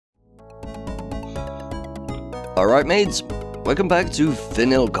Alright mates, welcome back to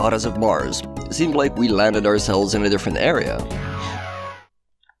Vanilla Goddess of Mars. It seems like we landed ourselves in a different area.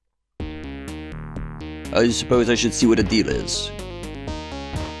 I suppose I should see what the deal is.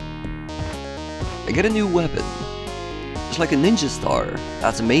 I get a new weapon. It's like a ninja star.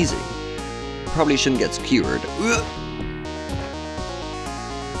 That's amazing. Probably shouldn't get skewered.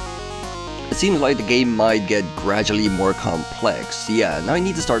 It seems like the game might get gradually more complex. Yeah, now I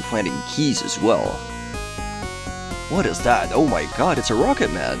need to start finding keys as well. What is that? Oh my god, it's a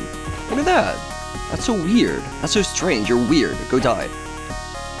rocket man! Look at that! That's so weird. That's so strange. You're weird. Go die.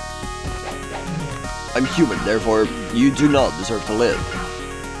 I'm human, therefore you do not deserve to live.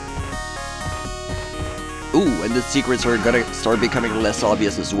 Ooh, and the secrets are gonna start becoming less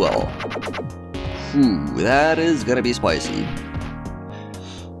obvious as well. Ooh, that is gonna be spicy.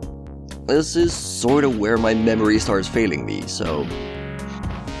 This is sort of where my memory starts failing me, so...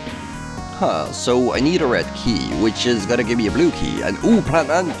 so I need a red key, which is gonna give me a blue key, and ooh, plant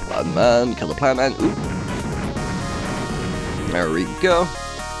man, kill the plant man, ooh. There we go.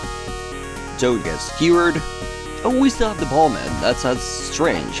 Don't get skewered. Oh, we still have the ball man, that's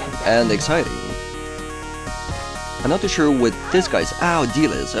strange, and exciting. I'm not too sure what this guy's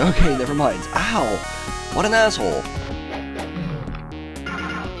deal is. Okay, never mind. Ow! What an asshole!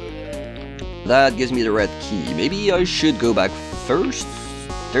 That gives me the red key. Maybe I should go back first?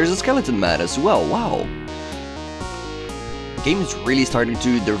 There's a skeleton man as well, wow. The game's really starting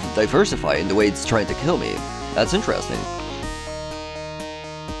to diversify in the way it's trying to kill me. That's interesting.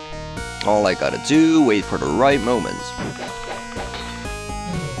 All I gotta do, wait for the right moment.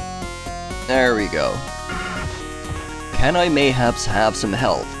 There we go. Can I mayhaps have some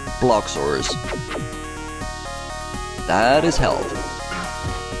health? Block sores. That is health.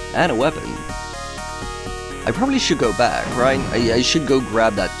 And a weapon. I probably should go back, right? I should go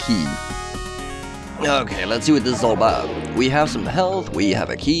grab that key. Okay, let's see what this is all about. We have some health, we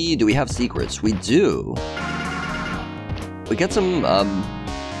have a key, do we have secrets? We do. We get some,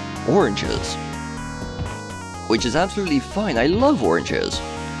 oranges. Which is absolutely fine, I love oranges.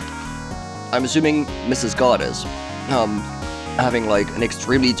 I'm assuming Mrs. Goddess, having like an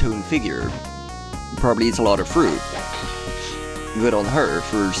extremely toned figure, probably eats a lot of fruit. Good on her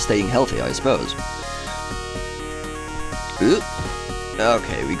for staying healthy, I suppose.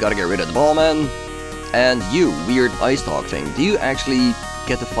 Okay, we gotta get rid of the ball man. And you, weird ice dog thing, do you actually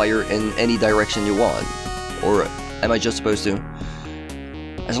get to fire in any direction you want? Or am I just supposed to?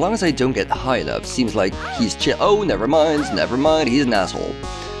 As long as I don't get high enough, seems like he's chill. Oh, never mind, he's an asshole.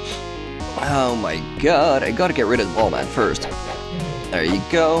 Oh my god, I gotta get rid of the ball man first. There you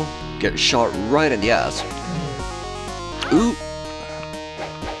go, get shot right in the ass. Ooh.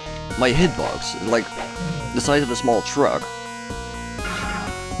 My hitbox is like the size of a small truck.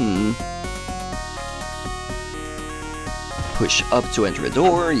 Push up to enter a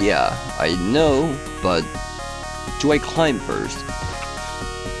door, yeah, I know, but do I climb first?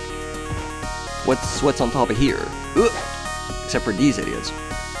 What's on top of here? Except for these idiots.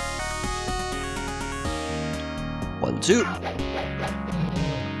 1, 2.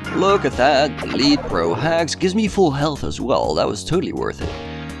 Look at that, Elite Pro Hacks gives me full health as well, that was totally worth it.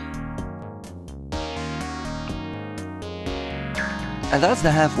 And that's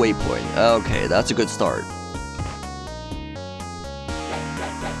the halfway point. Okay, that's a good start.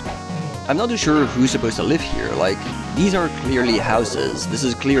 I'm not too sure who's supposed to live here, like, these are clearly houses, this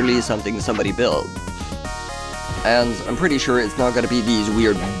is clearly something somebody built. And I'm pretty sure it's not gonna be these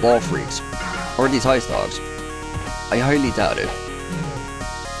weird ball freaks, or these ice dogs. I highly doubt it.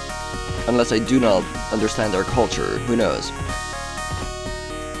 Unless I do not understand their culture, who knows.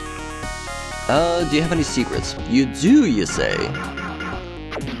 Do you have any secrets? You do, you say?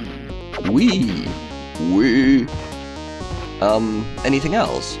 We. Anything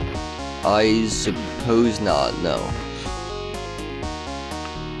else? I suppose not, no.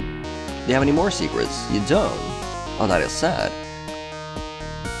 Do you have any more secrets? You don't. Oh, that is sad.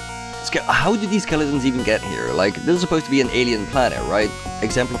 How did these skeletons even get here? Like, this is supposed to be an alien planet, right?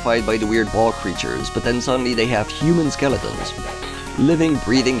 Exemplified by the weird ball creatures, but then suddenly they have human skeletons. Living,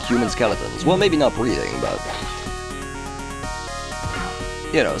 breathing human skeletons. Well, maybe not breathing, but...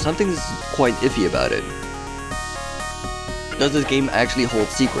 you know, something's quite iffy about it. Does this game actually hold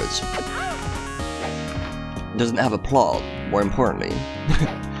secrets? Doesn't have a plot, more importantly.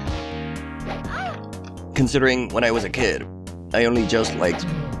 Considering when I was a kid, I only just liked,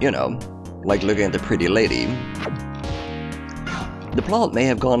 you know, like looking at the pretty lady. The plot may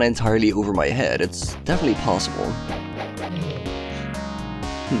have gone entirely over my head, it's definitely possible.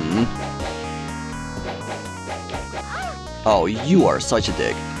 Oh, you are such a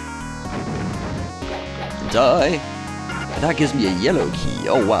dick. Die. And that gives me a yellow key.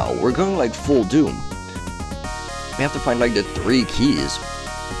 Oh wow, we're going like full Doom. We have to find like the 3 keys.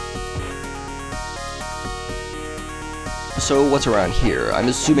 So what's around here? I'm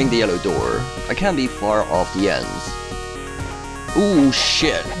assuming the yellow door. I can't be far off the ends. Ooh,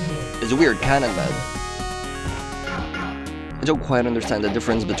 shit. It's a weird cannon man. I don't quite understand the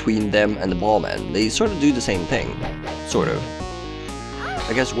difference between them and the ballman. They sort of do the same thing. Sort of.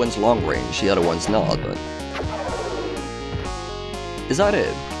 I guess one's long range, the other one's not, but... Is that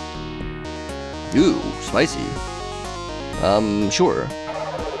it? Ooh, spicy. Sure.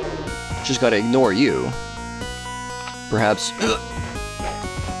 Just gotta ignore you. Perhaps...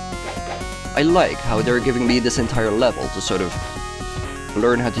 I like how they're giving me this entire level to sort of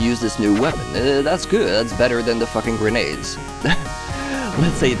learn how to use this new weapon. That's good, that's better than the fucking grenades.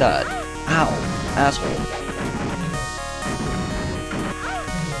 Let's say that. Ow, asshole.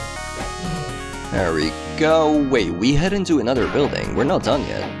 There we go. Wait, we head into another building. We're not done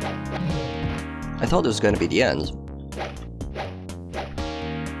yet. I thought this was gonna be the end.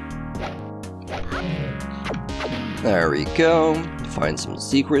 There we go. Find some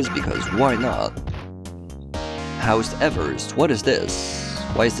secrets because why not? House Everest. What is this?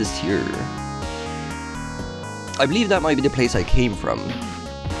 Why is this here? I believe that might be the place I came from.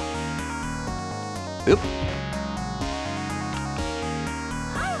 Oop.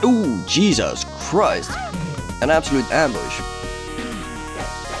 Ooh, Jesus Christ. An absolute ambush.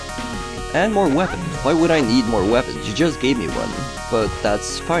 And more weapons. Why would I need more weapons? You just gave me one. But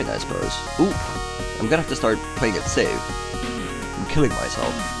that's fine, I suppose. Ooh. I'm gonna have to start playing it safe. I'm killing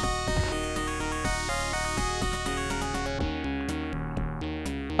myself.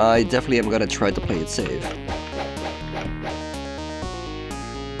 I definitely am gonna try to play it safe.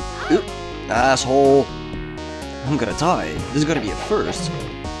 Oop, asshole! I'm gonna die. This is gonna be a first.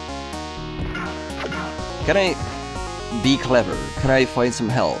 Can I be clever? Can I find some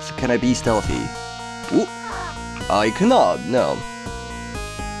health? Can I be stealthy? Ooh, I cannot, no.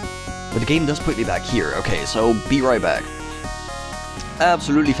 But the game does put me back here. Okay, so be right back.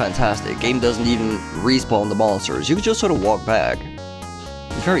 Absolutely fantastic. Game doesn't even respawn the monsters. You can just sort of walk back.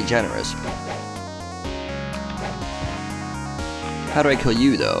 It's very generous. How do I kill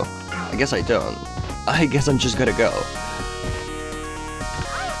you though? I guess I don't. I guess I'm just gonna go.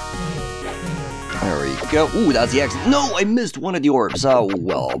 There we go. Ooh, that's the exit. No, I missed one of the orbs. Oh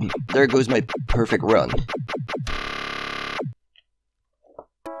well. There goes my perfect run.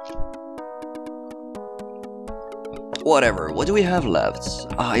 Whatever, what do we have left?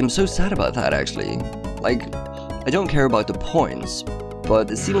 I'm so sad about that actually. Like, I don't care about the points,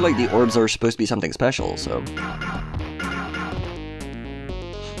 but it seemed like the orbs are supposed to be something special, so...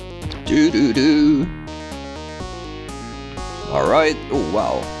 Doo-doo-doo. Alright, oh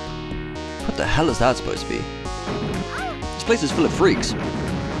wow. What the hell is that supposed to be? This place is full of freaks.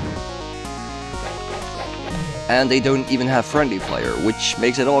 And they don't even have friendly fire, which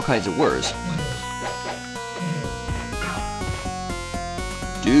makes it all kinds of worse.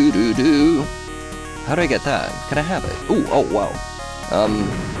 Doo-doo-doo. How do I get that? Can I have it? Ooh, oh wow.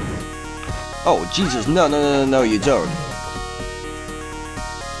 Oh, Jesus, no, you don't.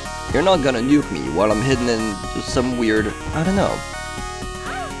 You're not gonna nuke me while I'm hidden in some weird... I don't know.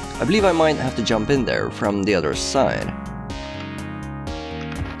 I believe I might have to jump in there from the other side.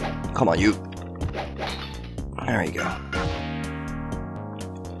 Come on, you. There you go.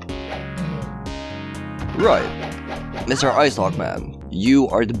 Right. Mr. Ice Dog Man, you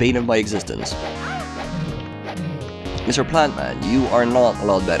are the bane of my existence. Mr. Plant Man, you are not a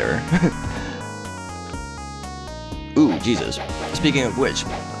lot better. Ooh, Jesus. Speaking of which,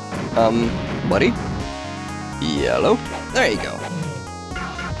 buddy? Yellow? There you go.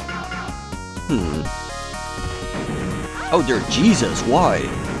 Oh dear Jesus, why?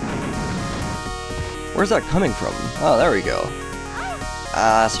 Where's that coming from? Oh, there we go.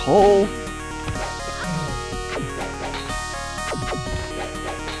 Asshole.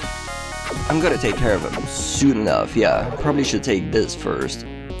 I'm gonna take care of him soon enough, yeah. Probably should take this first.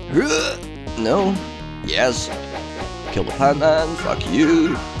 No? Yes. Kill the plant man, fuck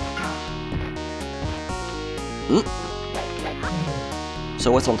you.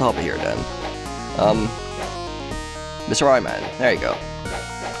 So what's on top of here then? Mr. Eyeman, there you go.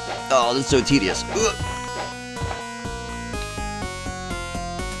 Oh, this is so tedious.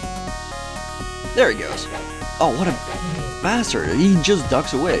 There he goes. Oh, what a bastard, he just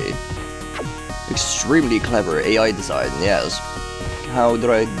ducks away. Extremely clever AI design, yes. How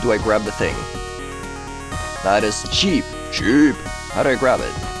do I grab the thing? That is cheap. Cheap. How do I grab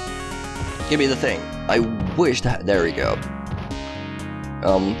it? Give me the thing. I wish that... There we go.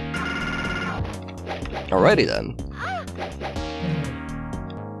 Alrighty then.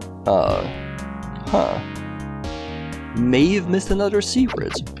 Huh. May have missed another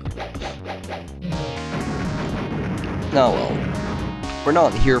secret. Oh well. We're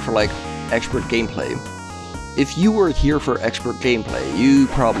not here for like expert gameplay. If you were here for expert gameplay, you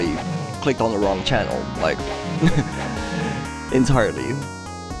probably clicked on the wrong channel, like, entirely.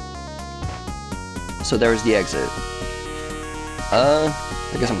 So there's the exit. I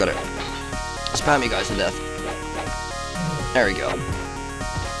guess I'm gonna spam you guys to death. There we go.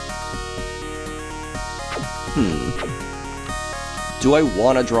 Do I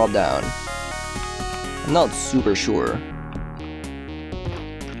want to drop down? I'm not super sure.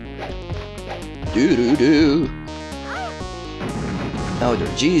 Doo-doo-doo. Oh, dear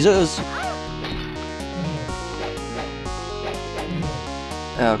Jesus.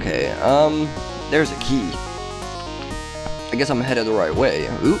 Okay, there's a key. I guess I'm headed the right way.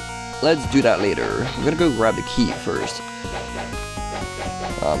 Oop, let's do that later. I'm gonna go grab the key first.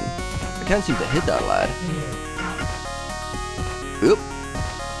 I can't seem to hit that lad. Oop.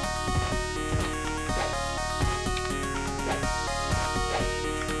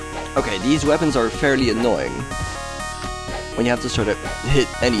 Okay, these weapons are fairly annoying when you have to sort of hit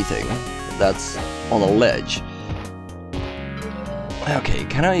anything that's on a ledge. Okay,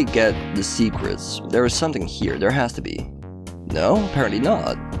 can I get the secrets? There is something here, there has to be. No, apparently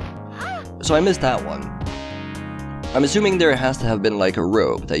not. So I missed that one. I'm assuming there has to have been like a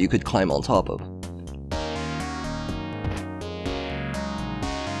rope that you could climb on top of.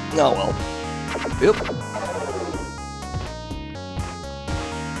 Oh well. Yep.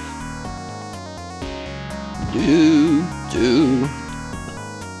 Do.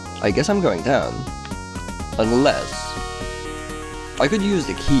 I guess I'm going down. Unless I could use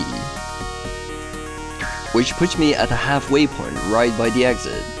the key, which puts me at the halfway point right by the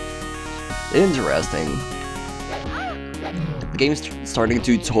exit. Interesting. The game's starting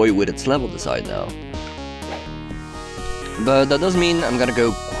to toy with its level design now. But that does mean I'm gonna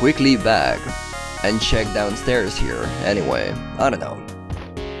go quickly back and check downstairs here anyway. I don't know.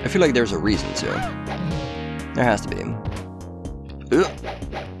 I feel like there's a reason to. There has to be. Ugh.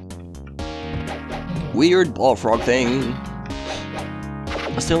 Weird ball frog thing.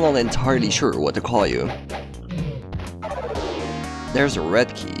 I'm still not entirely sure what to call you. There's a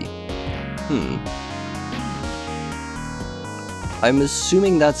red key. I'm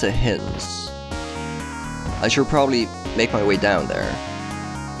assuming that's a hint. I should probably make my way down there.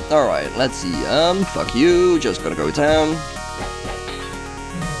 Alright, let's see. Fuck you. Just gonna go down.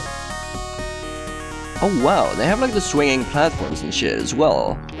 Oh wow, they have like the swinging platforms and shit as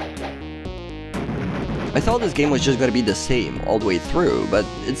well. I thought this game was just gonna be the same all the way through, but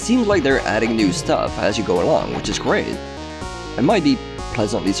it seems like they're adding new stuff as you go along, which is great. I might be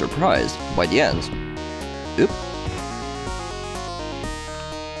pleasantly surprised by the end. Oop.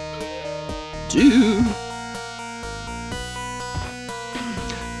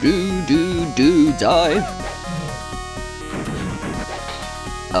 Do, dive.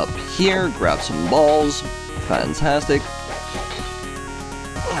 Up here, grab some balls. Fantastic.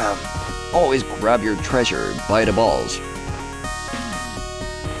 Always grab your treasure by the balls.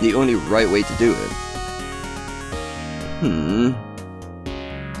 The only right way to do it.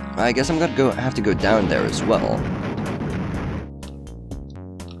 I guess I'm gonna have to go down there as well.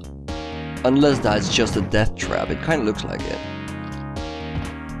 Unless that's just a death trap, it kinda looks like it.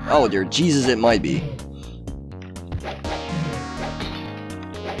 Oh dear Jesus, it might be.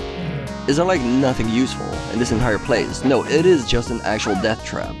 Is there like nothing useful in this entire place? No, it is just an actual death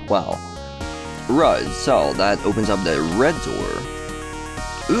trap. Wow. Right, so that opens up the red door.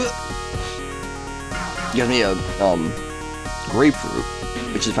 Gives me a grapefruit,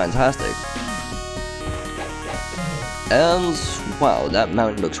 which is fantastic. And wow, that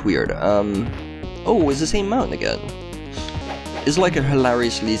mountain looks weird. Oh, it's the same mountain again. It's like a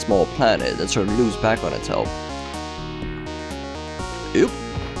hilariously small planet that sort of loops back on itself. Oop.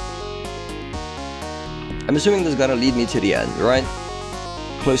 I'm assuming this is gonna lead me to the end, right?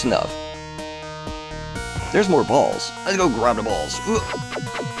 Close enough. There's more balls. Let's go grab the balls.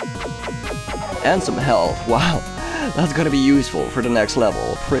 And some health. Wow, that's gonna be useful for the next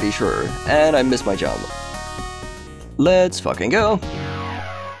level, pretty sure. And I missed my jump. Let's fucking go.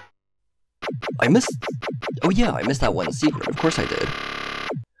 I missed... Oh yeah, I missed that one secret. Of course I did.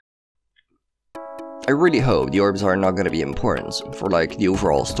 I really hope the orbs are not gonna be important for, like, the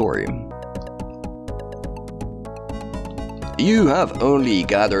overall story. You have only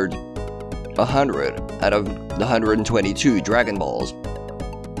gathered 100 out of the 122 Dragon Balls.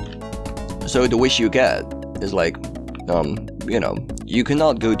 So the wish you get is like, you know, you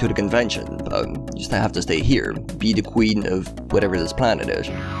cannot go to the convention, you just have to stay here, be the queen of whatever this planet is.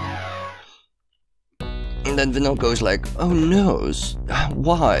 And then Vanille goes like, oh no,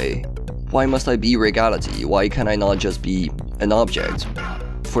 why? Why must I be regality? Why can I not just be an object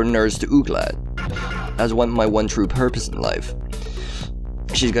for nerds to oogle at? As my one true purpose in life.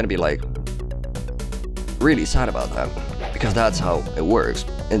 She's gonna be like, really sad about that, because that's how it works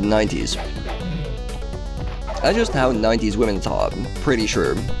in the 90s. That's just how 90s women thought, I'm pretty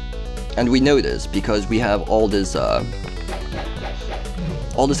sure. And we know this because we have all this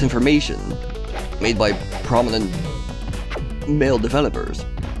information made by prominent male developers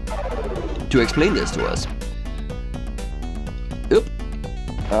to explain this to us. Oop.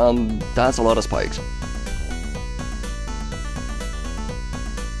 That's a lot of spikes.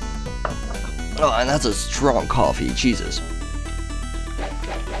 Oh, and that's a strong coffee, Jesus.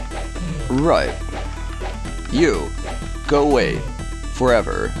 Right. You, go away.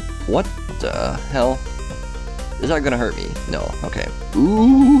 Forever. What the hell? Is that gonna hurt me? No, okay.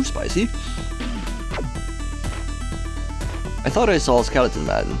 Ooh, spicy. I thought I saw Skeleton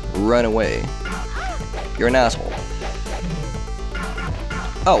Man run away. You're an asshole.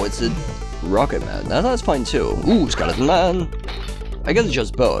 Oh, it's a Rocket Man. That's fine too. Ooh, Skeleton Man. I guess it's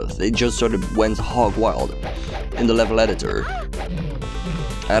just both. They just sort of went hog wild in the level editor.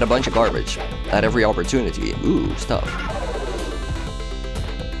 Add a bunch of garbage at every opportunity. Ooh, stuff.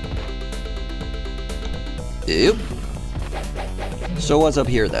 Yep. So what's up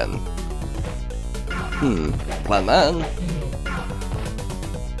here then? Plant Man.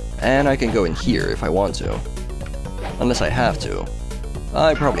 And I can go in here if I want to. Unless I have to.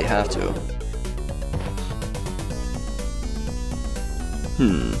 I probably have to.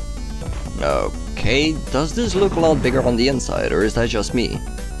 Okay, does this look a lot bigger on the inside, or is that just me?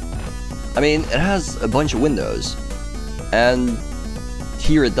 I mean, it has a bunch of windows, and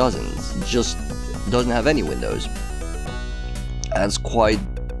here it doesn't. It just doesn't have any windows. That's quite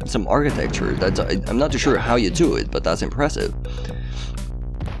some architecture. I'm not too sure how you do it, but that's impressive.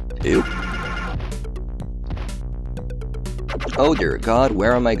 Ew. Oh dear God,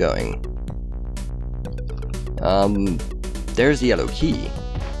 where am I going? There's the yellow key.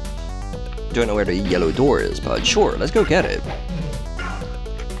 Don't know where the yellow door is, but sure, let's go get it.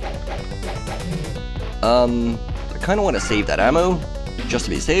 I kinda wanna save that ammo, just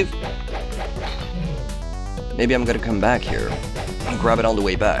to be safe. Maybe I'm gonna come back here and grab it on the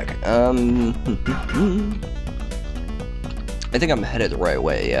way back. I think I'm headed the right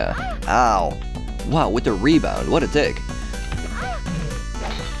way, yeah. Ow. Wow, with the rebound, what a dick.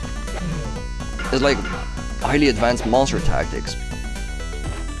 It's like highly advanced monster tactics.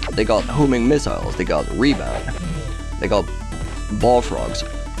 They got homing missiles, they got rebound, they got ball frogs.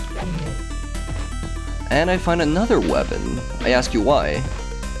 And I find another weapon. I ask you why.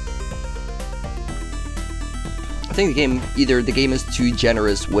 I think either the game is too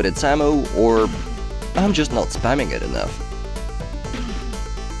generous with its ammo, or I'm just not spamming it enough.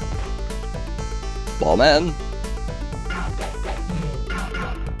 Ball man.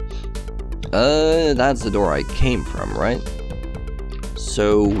 That's the door I came from, right?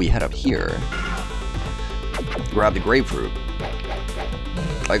 So we head up here. Grab the grapefruit.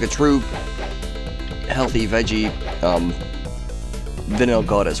 Like a true healthy veggie vanilla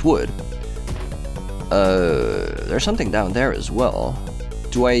goddess would. There's something down there as well.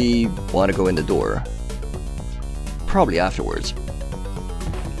 Do I want to go in the door? Probably afterwards.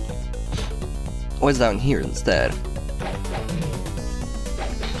 What's down here instead?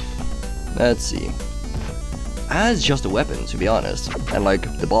 Let's see. It's just a weapon, to be honest, and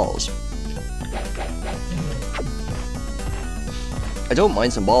like the balls. I don't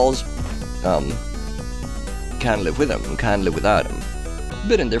mind some balls. Can't live with them, can't live without them.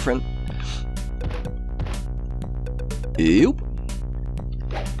 Bit indifferent. Yep.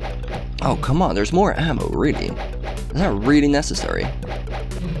 Oh, come on, there's more ammo, really. Is that really necessary?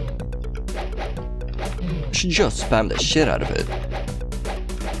 I should just spam the shit out of it.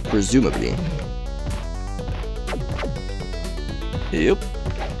 Presumably. Yep.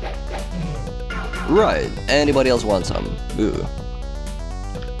 Right, anybody else want some? Ooh.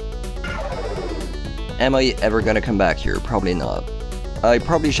 Am I ever gonna come back here? Probably not. I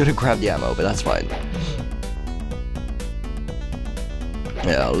probably should have grabbed the ammo, but that's fine.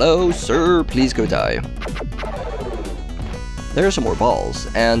 Hello, sir, please go die. There are some more balls,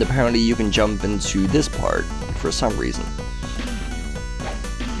 and apparently you can jump into this part for some reason.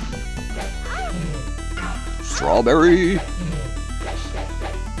 Strawberry!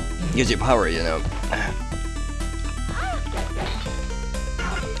 Gives you power, you know.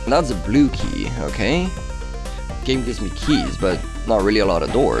 That's a blue key, okay. Game gives me keys, but not really a lot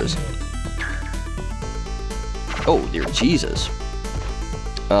of doors. Oh, dear Jesus.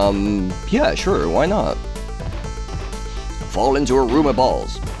 Yeah, sure, why not? Fall into a room of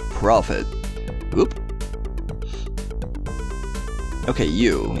balls. Profit. Oop. Okay,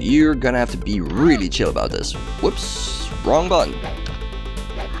 you're gonna have to be really chill about this. Whoops, wrong button.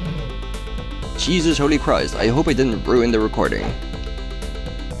 Jesus holy Christ, I hope I didn't ruin the recording.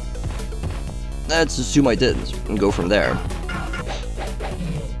 Let's assume I didn't, and go from there.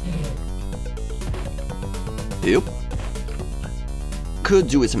 Yep. Could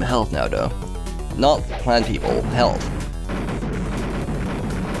do with some health now though. Not plant people, health.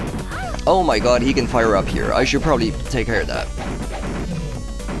 Oh my god, he can fire up here. I should probably take care of that.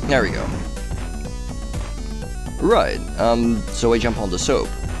 There we go. Right, so I jump on the soap.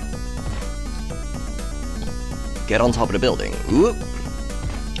 Get on top of the building. Whoop.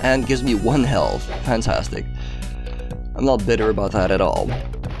 And gives me 1 health. Fantastic. I'm not bitter about that at all.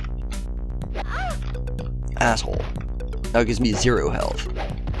 Asshole. Now it gives me 0 health.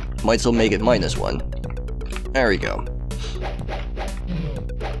 Might still make it -1. There we go.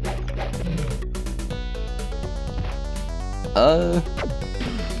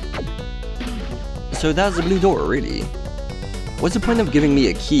 So that's the blue door, really. What's the point of giving me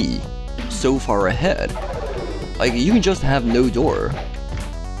a key so far ahead? Like, you can just have no door.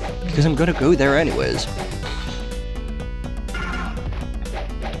 Because I'm gonna go there anyways.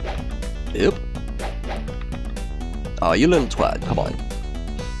 Yep. Oh, you little twat, come on.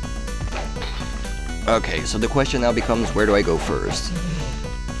 Okay, so the question now becomes, where do I go first?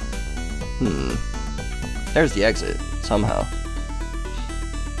 There's the exit, somehow.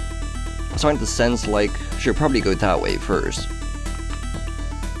 I'm starting to sense like, should probably go that way first.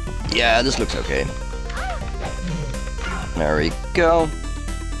 Yeah, this looks okay. There we go.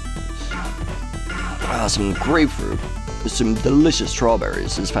 Ah, some grapefruit. Some delicious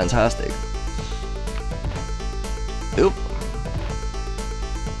strawberries. It's fantastic. Oop.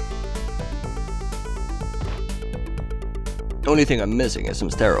 Only thing I'm missing is some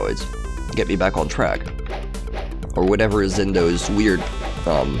steroids. Get me back on track. Or whatever is in those weird,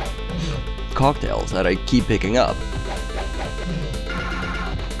 cocktails that I keep picking up.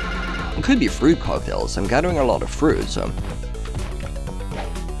 It could be fruit cocktails. I'm gathering a lot of fruit, so...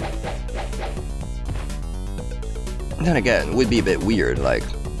 Then again, it would be a bit weird, like,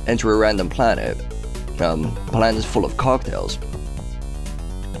 enter a random planet. Planet is full of cocktails.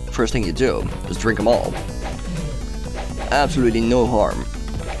 First thing you do is drink them all. Absolutely no harm.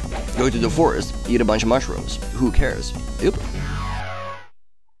 Go to the forest, eat a bunch of mushrooms. Who cares? Yep.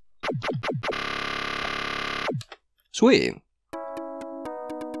 Sweet.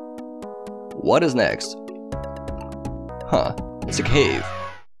 What is next? Huh, it's a cave.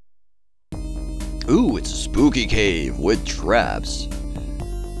 Ooh, it's a spooky cave with traps.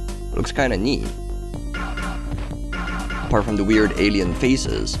 Looks kinda neat. Apart from the weird alien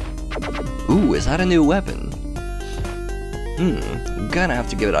faces. Ooh, is that a new weapon? Gonna have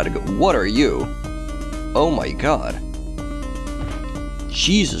to give it out a go. What are you? Oh my god.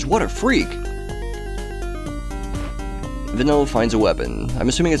 Jesus, what a freak! Vanilla finds a weapon. I'm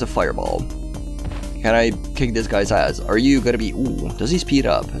assuming it's a fireball. Can I kick this guy's ass? Are you gonna be... Ooh, does he speed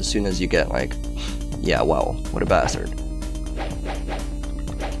up as soon as you get like... Yeah, wow, what a bastard.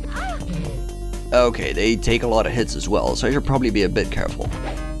 Okay, they take a lot of hits as well, so I should probably be a bit careful.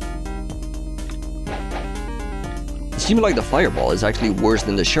 It seems like the fireball is actually worse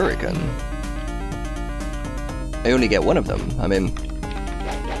than the shuriken. I only get one of them, I mean...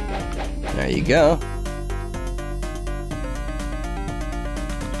 There you go.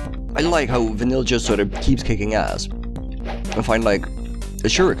 I like how Vanilla just sort of keeps kicking ass. I find like... A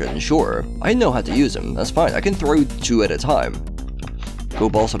shuriken, sure. I know how to use them, that's fine. I can throw 2 at a time. Go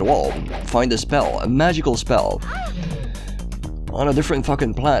balls to the wall. Find a spell, a magical spell. On a different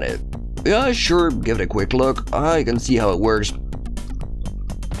fucking planet. Yeah, sure, give it a quick look. I can see how it works.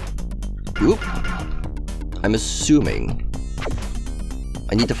 Oop. I'm assuming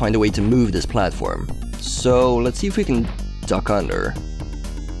I need to find a way to move this platform. So, let's see if we can duck under.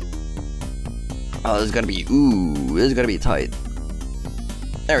 Oh, this is gonna be... Ooh, this is gonna be tight.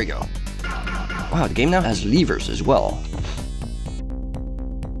 There we go. Wow, the game now has levers as well.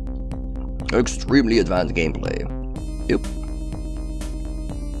 Extremely advanced gameplay. Yep.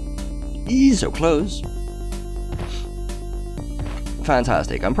 So close.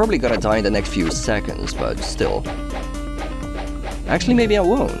 Fantastic. I'm probably gonna die in the next few seconds, but still. Actually, maybe I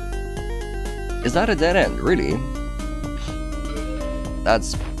won't. Is that a dead end, really?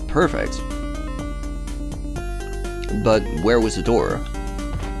 That's perfect. But where was the door?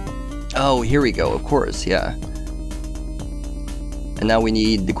 Oh, here we go, of course, yeah. And now we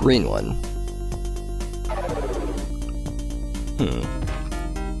need the green one.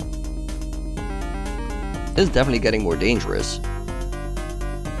 This is definitely getting more dangerous.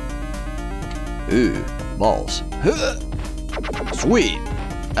 Ooh, balls. Sweet!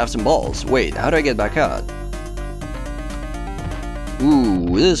 I have some balls. Wait, how do I get back out? Ooh,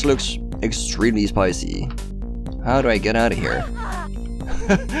 this looks extremely spicy. How do I get out of here?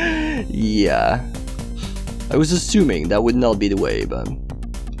 Yeah. I was assuming that would not be the way, but...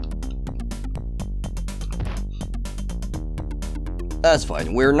 That's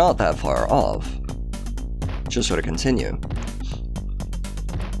fine, we're not that far off. Just gotta continue.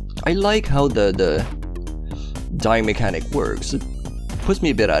 I like how the dying mechanic works. It puts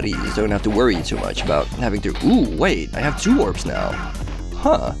me a bit at ease, don't have to worry too much about having to... Ooh, wait, I have 2 orbs now.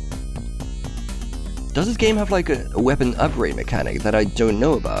 Huh. Does this game have like a weapon upgrade mechanic that I don't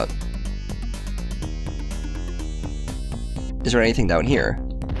know about? Is there anything down here?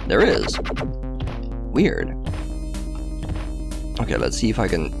 There is. Weird. Okay, let's see if I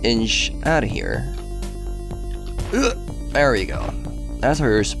can inch out of here. There we go. That's how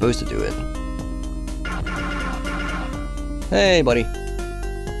you're supposed to do it. Hey, buddy.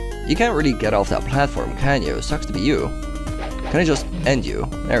 You can't really get off that platform, can you? Sucks to be you. Can I just end you?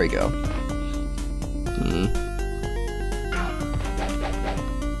 There we go.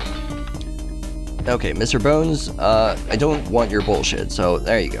 Okay, Mr. Bones, I don't want your bullshit, so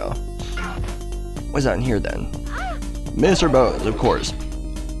there you go. What's out in here then? Mr. Bones, of course.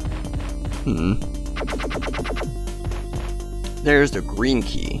 There's the green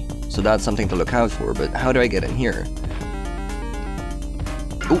key, so that's something to look out for, but how do I get in here?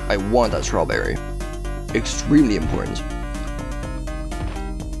 Oh, I want that strawberry. Extremely important.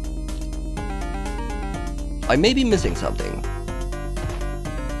 I may be missing something.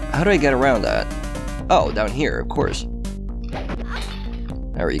 How do I get around that? Oh, down here, of course.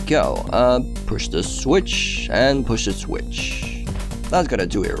 There we go. Push the switch, and push the switch. That's gonna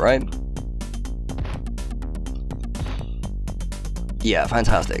do it, right? Yeah,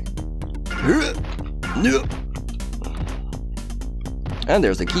 fantastic. And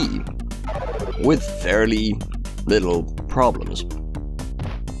there's the key. With fairly little problems.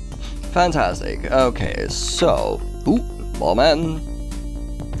 Fantastic. Okay, so... Ooh, ball man.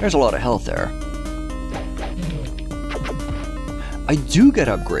 There's a lot of health there. I do get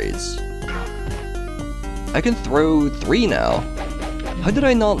upgrades. I can throw 3 now. How did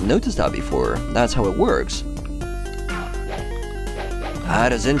I not notice that before? That's how it works.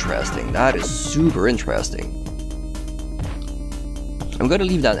 That is interesting. That is super interesting. I'm gonna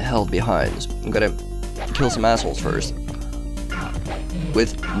leave that health behind. I'm gonna kill some assholes first.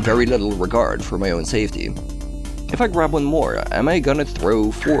 With very little regard for my own safety. If I grab one more, am I gonna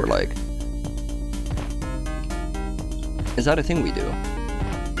throw 4, like? Is that a thing we do?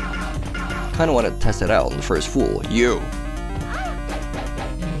 Kinda wanna test it out on the first fool. You!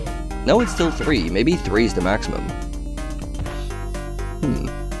 No, it's still 3. Maybe 3 is the maximum.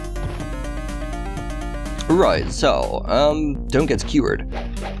 Right, so, don't get skewered.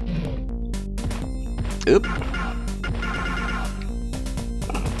 Oop.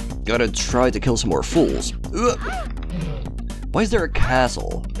 Gotta try to kill some more fools. Ugh. Why is there a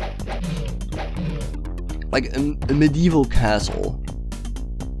castle? Like a medieval castle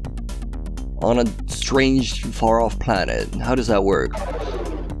on a strange, far-off planet. How does that work?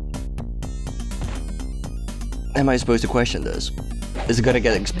 Am I supposed to question this? Is it gonna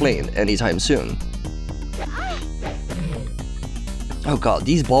get explained anytime soon? Oh god,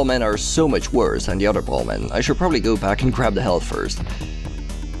 these ballmen are so much worse than the other ballmen. I should probably go back and grab the health first.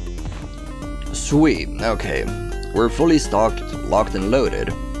 Sweet, okay. We're fully stocked, locked and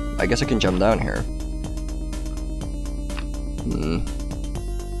loaded. I guess I can jump down here.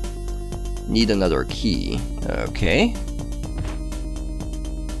 Need another key. Okay.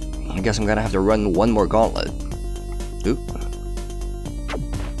 I guess I'm gonna have to run one more gauntlet. Oop.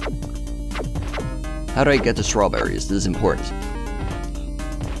 How do I get the strawberries? This is important.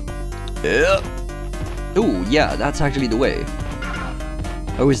 Yeah. Ooh, yeah, that's actually the way.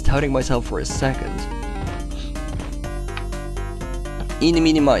 I was doubting myself for a second. Eeny,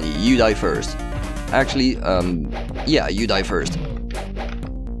 meeny, miny, you die first. Actually, yeah, you die first.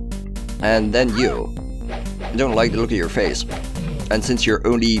 And then you. I don't like the look of your face. And since you're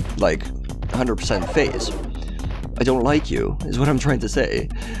only, like, 100% face, I don't like you, is what I'm trying to say.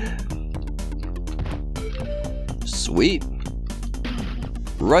 Sweet.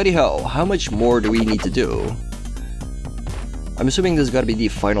 Righty-ho, how much more do we need to do? I'm assuming this has got to be the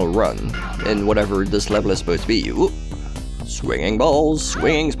final run, in whatever this level is supposed to be. Ooh. Swinging balls,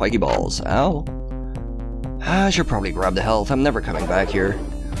 swinging spiky balls. Ow. I should probably grab the health. I'm never coming back here.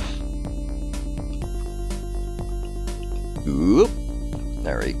 Oop.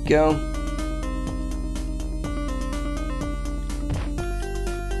 There we go.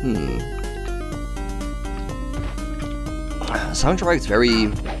 Soundtrack's very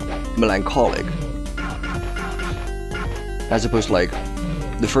melancholic. As opposed to like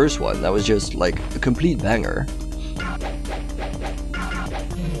the first one, that was just like a complete banger.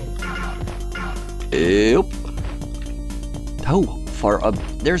 Yep. Oh, far up.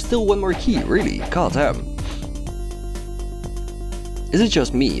 There's still one more key, really. God damn. Is it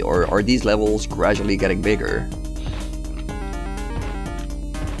just me, or are these levels gradually getting bigger?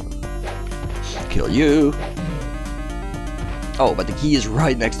 Kill you. Oh, but the key is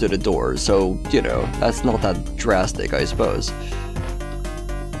right next to the door, so, you know, that's not that drastic, I suppose.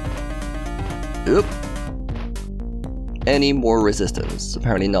 Oop. Any more resistance?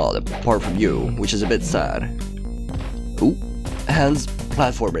 Apparently not, apart from you, which is a bit sad. Ooh, hands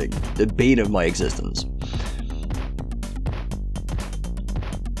platforming, the bane of my existence.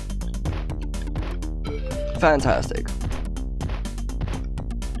 Fantastic.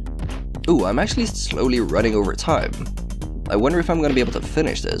 Ooh, I'm actually slowly running over time. I wonder if I'm gonna be able to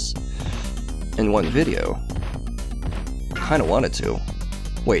finish this in one video. Kinda wanted to.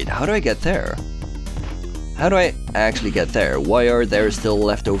 Wait, how do I get there? How do I actually get there? Why are there still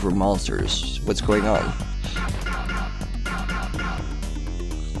leftover monsters? What's going on?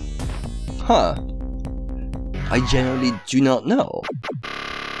 Huh. I genuinely do not know.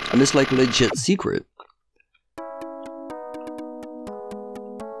 And it's like a legit secret.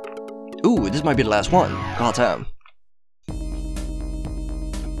 Ooh, this might be the last one. God damn.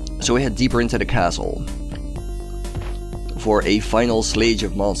 So we head deeper into the castle for a final slayage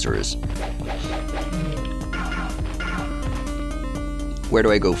of monsters. Where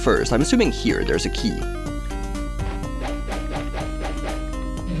do I go first? I'm assuming here, there's a key.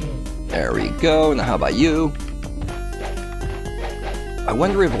 There we go, now how about you? I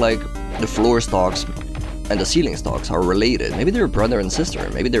wonder if like the floor stalks and the ceiling stalks are related. Maybe they're brother and sister,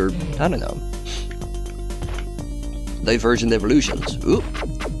 maybe they're, I don't know. Divergent evolutions. Ooh.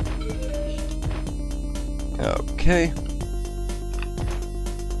 Okay.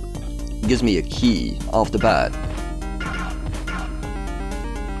 Gives me a key off the bat.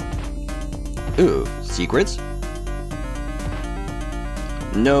 Ooh, secrets?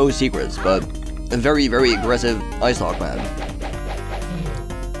 No secrets, but a very, very aggressive Ice Talk man.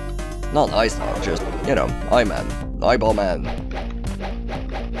 Not Ice Talk, just, you know, Eye Man. Eyeball Man.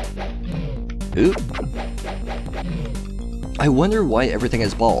 Ooh. I wonder why everything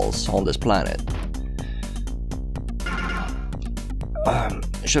has balls on this planet.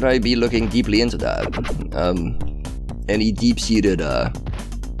 Should I be looking deeply into that? Any deep-seated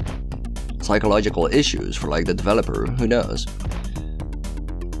psychological issues for like the developer? Who knows?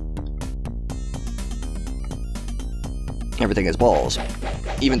 Everything is balls.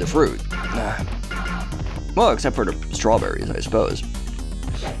 Even the fruit. Well, except for the strawberries, I suppose.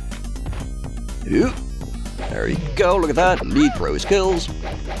 Ooh. There we go, look at that. Lead pro skills.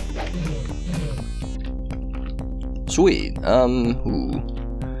 Sweet. Ooh.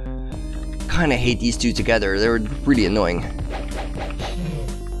 Kinda hate these two together, they're really annoying.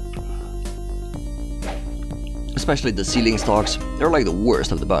 Especially the ceiling stalks, they're like the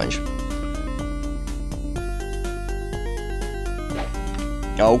worst of the bunch.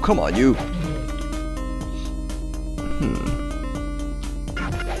 Oh, come on, you.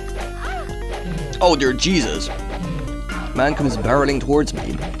 Oh, dear Jesus. Man comes barreling towards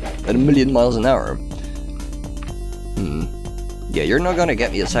me at 1,000,000 miles an hour. Yeah, you're not gonna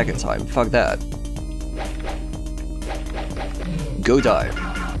get me a second time. Fuck that. Go die.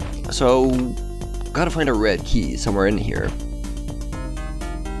 So, gotta find a red key somewhere in here.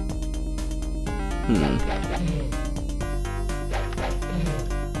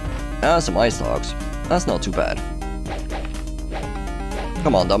 Some ice dogs. That's not too bad.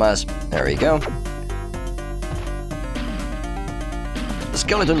 Come on, dumbass. There we go.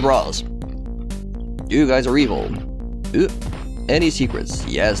 Skeleton bras. You guys are evil. Ooh. Any secrets?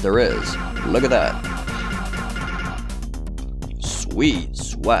 Yes, there is. Look at that. Sweet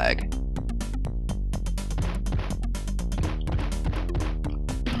swag.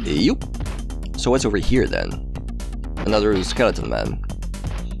 Yup. So what's over here then? Another skeleton man.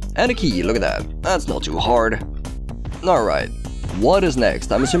 And a key, look at that. That's not too hard. Alright. What is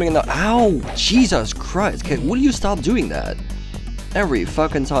next? I'm assuming that. Ow! Jesus Christ! Will you stop doing that? Every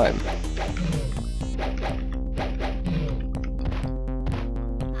fucking time.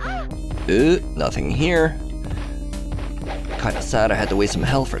 Nothing here. Kinda sad I had to waste some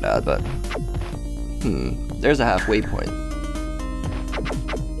health for that, but... there's a halfway point.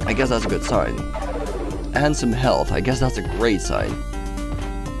 I guess that's a good sign. And some health, I guess that's a great sign.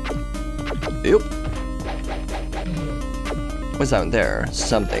 Yep. What's down there?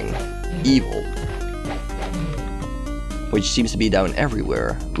 Something. Evil. Which seems to be down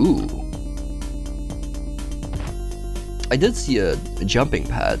everywhere. Ooh. I did see a jumping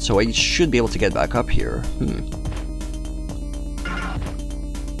pad, so I should be able to get back up here.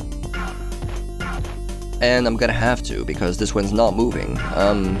 And I'm gonna have to, because this one's not moving.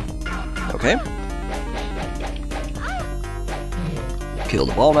 Okay. Kill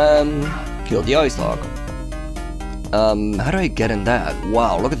the ball man. Kill the ice dog. How do I get in that?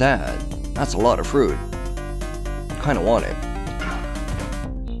 Wow, look at that. That's a lot of fruit. Kinda want it.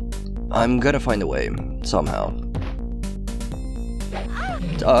 I'm gonna find a way, somehow.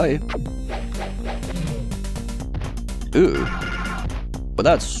 Die. Ooh. Well,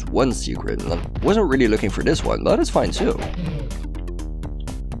 that's one secret. I wasn't really looking for this one, but it's fine too.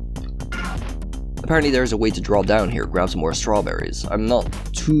 Apparently there's a way to drop down here, grab some more strawberries. I'm not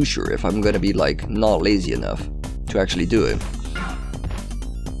too sure if I'm gonna be, like, not lazy enough to actually do it.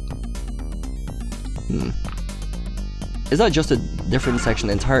 Is that just a different section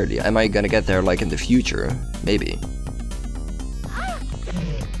entirely? Am I gonna get there, like, in the future? Maybe.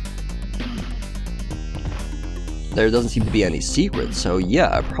 There doesn't seem to be any secrets, so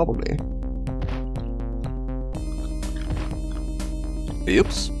yeah, probably.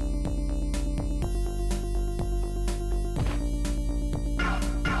 Oops.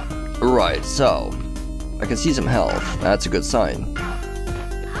 Right, so I can see some health. That's a good sign.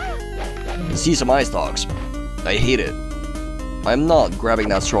 I can see some ice dogs. I hate it. I'm not grabbing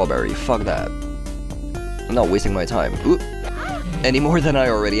that strawberry. Fuck that. I'm not wasting my time. Ooh. Any more than I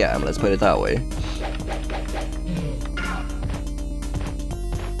already am, let's put it that way.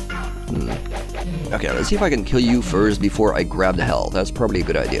 Okay, let's see if I can kill you first before I grab the health. That's probably a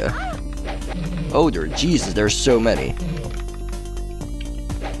good idea. Oh dear, Jesus, there's so many.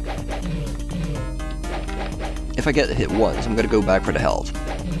 If I get hit once, I'm gonna go back for the health.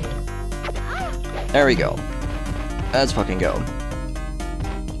 There we go. Let's fucking go.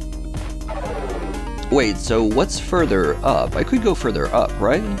 Wait, so what's further up? I could go further up,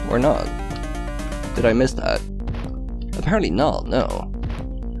 right? Or not? Did I miss that? Apparently not, no.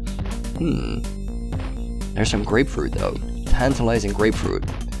 There's some grapefruit though. Tantalizing grapefruit.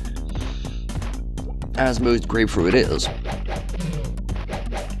 As most grapefruit is.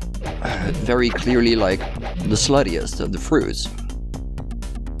 Very clearly, like, the sluttiest of the fruits.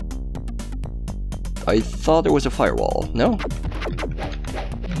 I thought there was a firewall, no?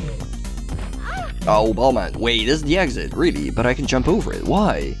 Oh, ballman. Wait, this is the exit, really? But I can jump over it.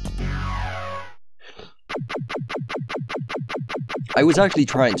 Why? I was actually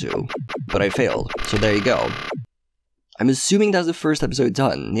trying to, but I failed, so there you go. I'm assuming that's the first episode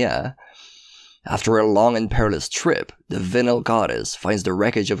done, yeah. After a long and perilous trip, the Vinyl Goddess finds the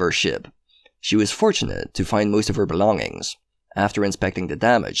wreckage of her ship. She was fortunate to find most of her belongings. After inspecting the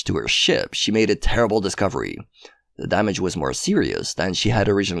damage to her ship, she made a terrible discovery. The damage was more serious than she had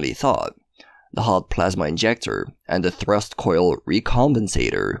originally thought. The hot plasma injector and the thrust coil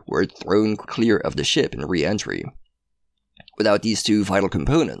recompensator were thrown clear of the ship in re-entry. Without these two vital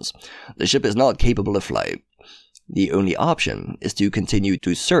components, the ship is not capable of flight. The only option is to continue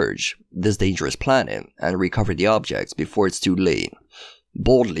to search this dangerous planet and recover the objects before it's too late.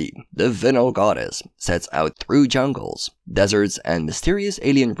 Boldly, the Vinyl Goddess sets out through jungles, deserts, and mysterious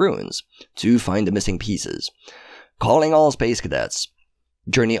alien ruins to find the missing pieces. Calling all space cadets,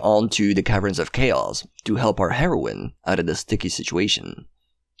 journey on to the Caverns of Chaos to help our heroine out of this sticky situation.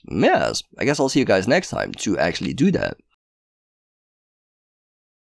 Yes, I guess I'll see you guys next time to actually do that.